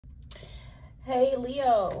Hey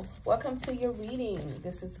Leo, welcome to your reading.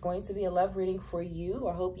 This is going to be a love reading for you.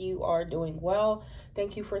 I hope you are doing well.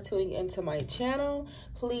 Thank you for tuning into my channel.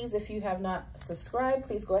 Please, if you have not subscribed,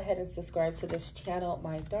 please go ahead and subscribe to this channel,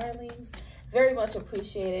 my darlings. Very much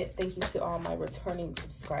appreciated. Thank you to all my returning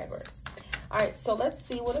subscribers. All right, so let's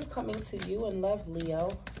see what is coming to you in love,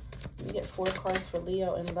 Leo. Let me get 4 cards for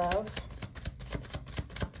Leo in love.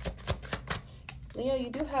 Leo,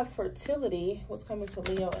 you do have fertility. What's coming to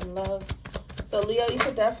Leo in love? So Leo, you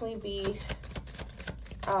could definitely be,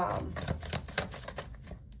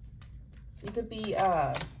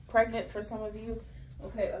 pregnant for some of you.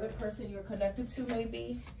 Okay, other person you're connected to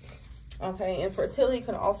maybe. Okay, and fertility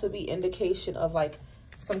can also be indication of like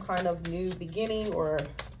some kind of new beginning or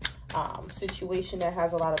situation that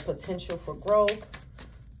has a lot of potential for growth.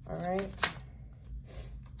 All right.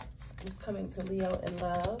 What's coming to Leo in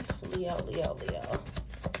love? Leo, Leo, Leo.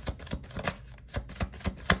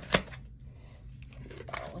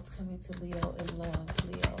 Coming to Leo in love,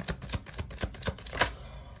 Leo.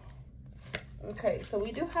 Okay, so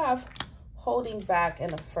we do have holding back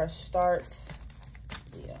and a fresh start,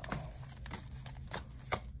 Leo.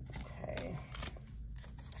 Okay.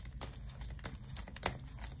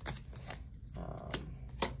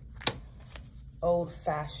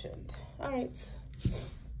 Old-fashioned. All right.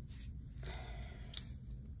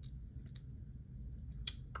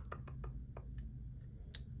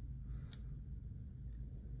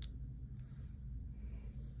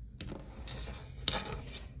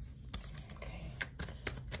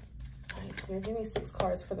 Give me 6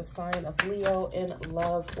 cards for the sign of Leo in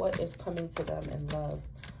love. What is coming to them in love?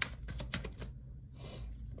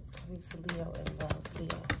 What's coming to Leo in love,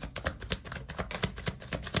 Leo?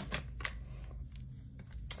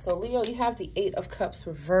 So Leo, you have the 8 of Cups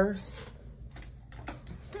reverse.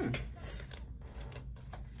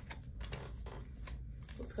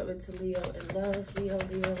 What's coming to Leo in love, Leo,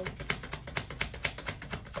 Leo?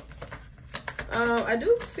 I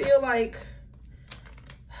do feel like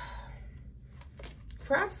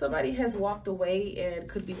perhaps somebody has walked away and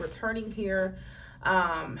could be returning here.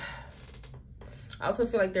 I also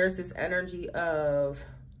feel like there's this energy of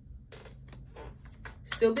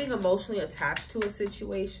still being emotionally attached to a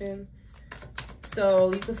situation.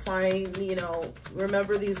 So you can find, you know,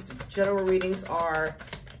 remember these general readings are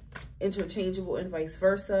interchangeable and vice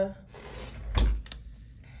versa.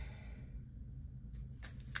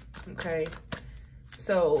 Okay.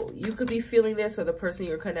 So you could be feeling this, or the person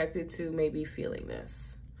you're connected to may be feeling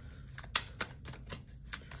this.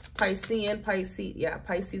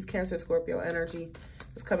 Pisces, Cancer, Scorpio energy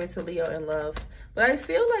is coming to Leo in love. But I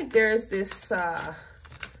feel like there's this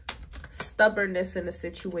stubbornness in the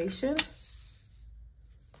situation.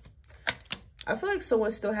 I feel like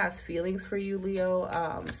someone still has feelings for you,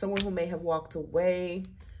 Leo. Someone who may have walked away.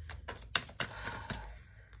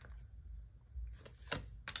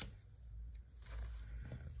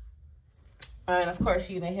 And of course,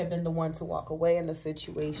 you may have been the one to walk away in the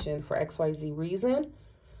situation for XYZ reason.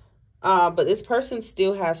 But this person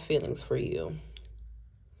still has feelings for you.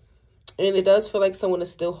 And it does feel like someone is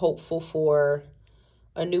still hopeful for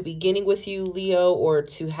a new beginning with you, Leo, or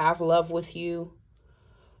to have love with you.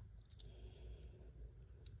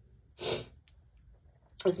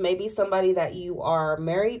 This may be somebody that you are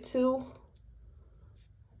married to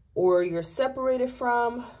or you're separated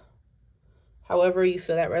from. However you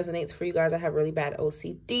feel that resonates for you guys. I have really bad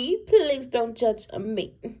OCD. Please don't judge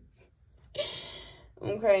me.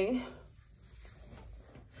 Okay.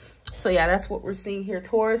 So yeah, that's what we're seeing here.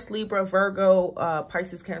 Taurus, Libra, Virgo,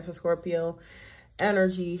 Pisces, Cancer, Scorpio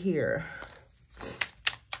energy here.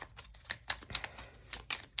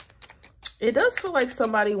 It does feel like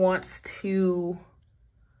somebody wants to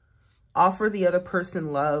offer the other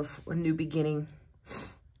person love, a new beginning.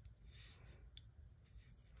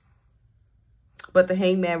 But the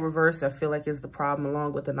Hangman reverse, I feel like, is the problem,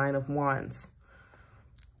 along with the 9 of Wands.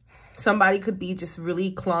 Somebody could be just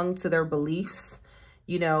really clung to their beliefs.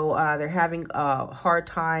 You know, they're having a hard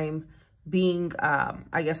time being,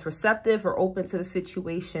 I guess, receptive or open to the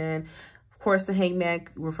situation. Of course, the Hangman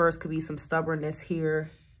reverse could be some stubbornness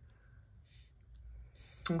here.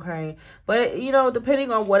 Okay. But, you know,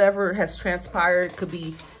 depending on whatever has transpired, it could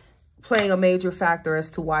be playing a major factor as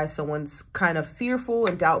to why someone's kind of fearful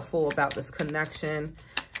and doubtful about this connection.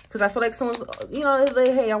 Because I feel like someone's, you know, like,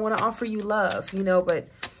 hey, I want to offer you love, you know, but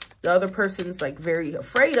the other person's like very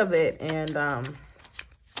afraid of it and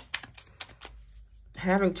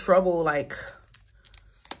having trouble like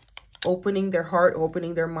opening their heart,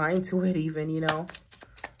 opening their mind to it even, you know.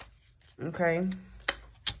 Okay.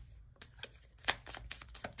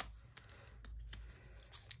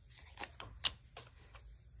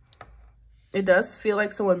 It does feel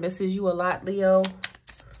like someone misses you a lot, Leo.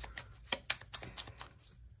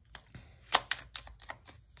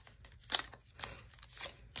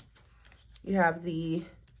 You have the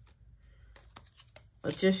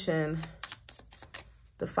Magician,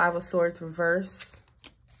 the Five of Swords reverse.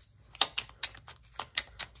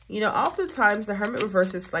 You know, oftentimes the Hermit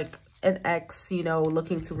reverse is like an ex, you know,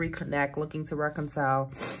 looking to reconnect, looking to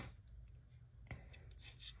reconcile.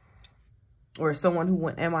 Or someone who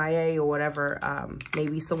went MIA or whatever.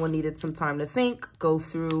 Maybe someone needed some time to think, go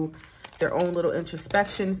through their own little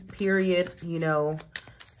introspection period, you know.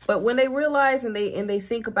 But when they realize and they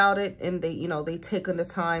think about it and they, you know, they take the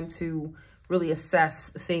time to really assess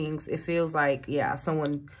things, it feels like, yeah,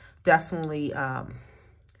 someone definitely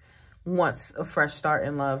wants a fresh start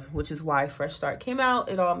in love, which is why Fresh Start came out.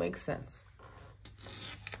 It all makes sense.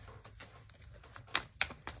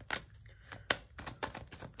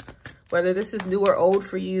 Whether this is new or old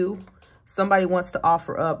for you, somebody wants to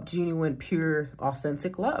offer up genuine, pure,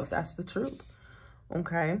 authentic love. That's the truth.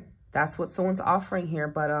 Okay? That's what someone's offering here.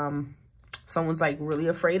 But someone's like really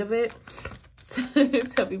afraid of it.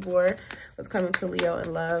 Tell me more. What's coming to Leo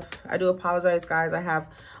in love? I do apologize, guys. I have,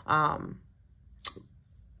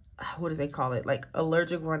 what do they call it? Like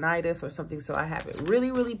allergic rhinitis or something. So I have it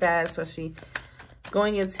really, really bad, especially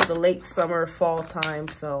going into the late summer, fall time.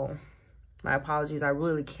 So my apologies. I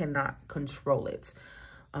really cannot control it.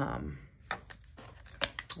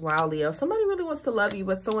 Wow, Leo. Somebody really wants to love you,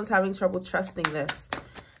 but someone's having trouble trusting this.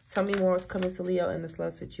 Tell me more what's coming to Leo in this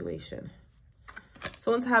love situation.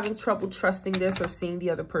 Someone's having trouble trusting this or seeing the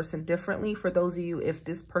other person differently. For those of you, if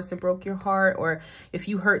this person broke your heart or if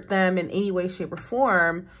you hurt them in any way, shape, or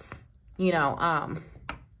form, you know,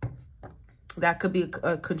 that could be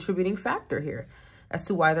a contributing factor here as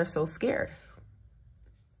to why they're so scared.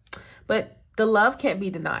 But the love can't be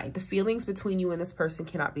denied. The feelings between you and this person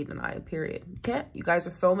cannot be denied, period. You can't. You guys are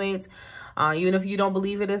soulmates. Even if you don't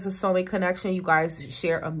believe it is a soulmate connection, you guys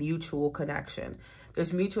share a mutual connection.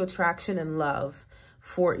 There's mutual attraction and love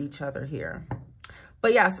for each other here.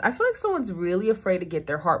 But yes, I feel like someone's really afraid to get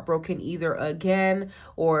their heart broken either again,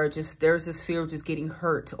 or just there's this fear of just getting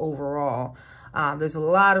hurt overall. There's a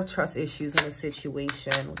lot of trust issues in the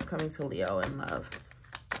situation. What's coming to Leo in love?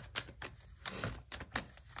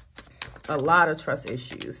 A lot of trust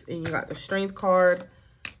issues. And you got the Strength card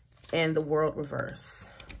and the World reverse.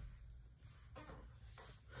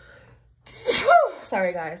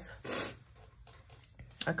 Sorry, guys.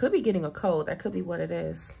 I could be getting a cold. That could be what it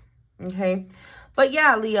is. Okay. But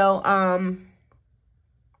yeah, Leo,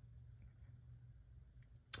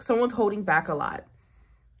 someone's holding back a lot.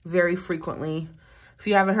 Very frequently. If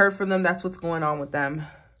you haven't heard from them, that's what's going on with them.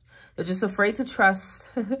 They're just afraid to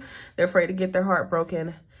trust. They're afraid to get their heart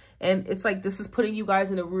broken. And it's like this is putting you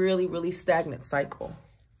guys in a really, really stagnant cycle.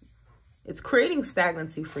 It's creating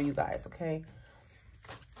stagnancy for you guys, okay?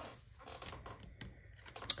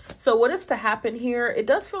 So what is to happen here? It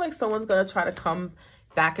does feel like someone's going to try to come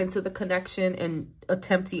back into the connection and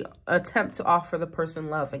attempt to offer the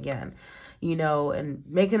person love again, you know, and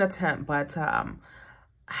make an attempt. But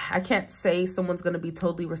I can't say someone's going to be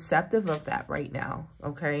totally receptive of that right now,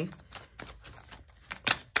 okay?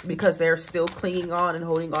 Because they're still clinging on and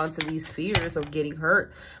holding on to these fears of getting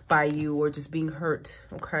hurt by you or just being hurt,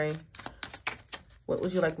 okay? What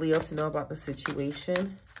would you like Leo to know about the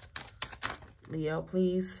situation? Leo,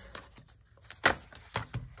 please.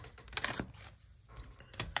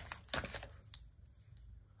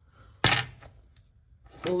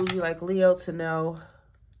 What would you like Leo to know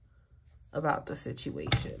about the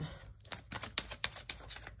situation?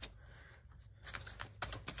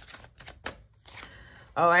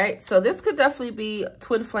 All right, so this could definitely be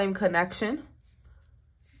twin flame connection.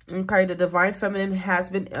 Okay, the divine feminine has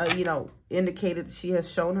been, you know, indicated. She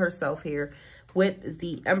has shown herself here with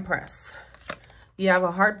the Empress. You have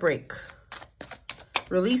a heartbreak.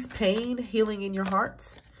 Release pain, healing in your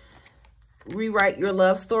heart. Rewrite your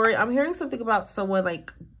love story. I'm hearing something about someone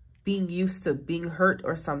like being used to being hurt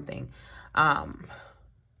or something. And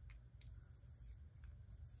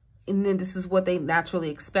then this is what they naturally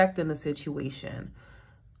expect in the situation.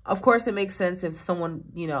 Of course, it makes sense if someone,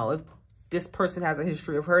 you know, if this person has a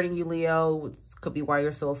history of hurting you, Leo, it could be why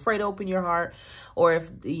you're so afraid to open your heart, or if,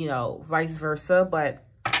 you know, vice versa. But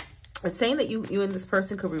it's saying that you and this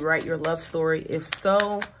person could rewrite your love story. If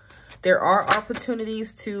so, there are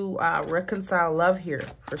opportunities to reconcile love here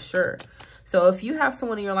for sure. So if you have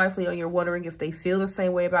someone in your life, Leo, you're wondering if they feel the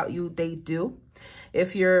same way about you, they do.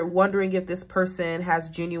 If you're wondering if this person has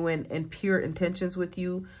genuine and pure intentions with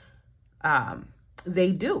you,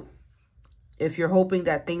 they do. If you're hoping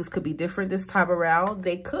that things could be different this time around,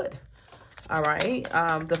 they could. All right.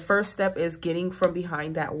 The first step is getting from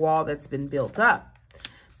behind that wall that's been built up.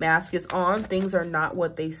 Mask is on. Things are not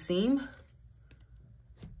what they seem.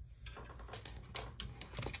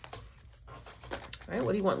 All right.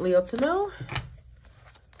 What do you want Leo to know?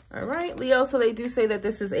 All right, Leo. So they do say that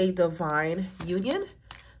this is a divine union.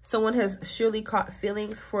 Someone has surely caught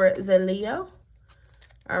feelings for the Leo.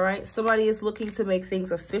 All right. Somebody is looking to make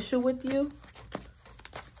things official with you.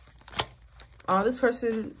 All this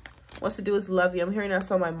person wants to do is love you. I'm hearing that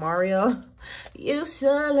song by Mario. You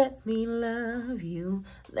should let me love you.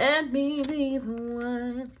 Let me be the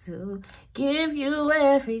one to give you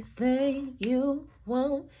everything you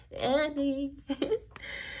want and need.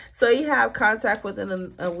 So you have contact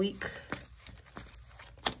within a week.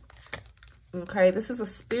 Okay, this is a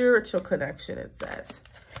spiritual connection, it says.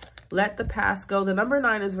 Let the past go. The number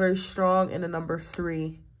 9 is very strong in the number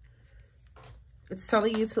 3. It's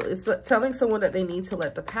telling you to, it's telling someone that they need to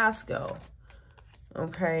let the past go.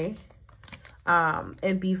 Okay.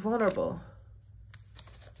 And be vulnerable.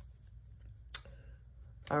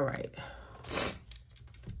 All right.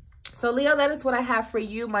 So Leo, that is what I have for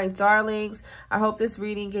you, my darlings. I hope this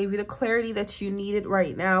reading gave you the clarity that you needed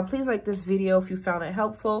right now. Please like this video if you found it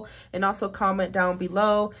helpful, and also comment down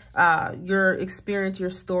below your experience, your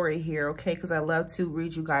story here, okay? Because I love to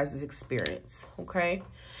read you guys' experience, okay?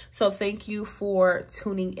 So thank you for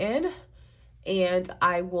tuning in, and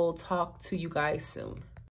I will talk to you guys soon.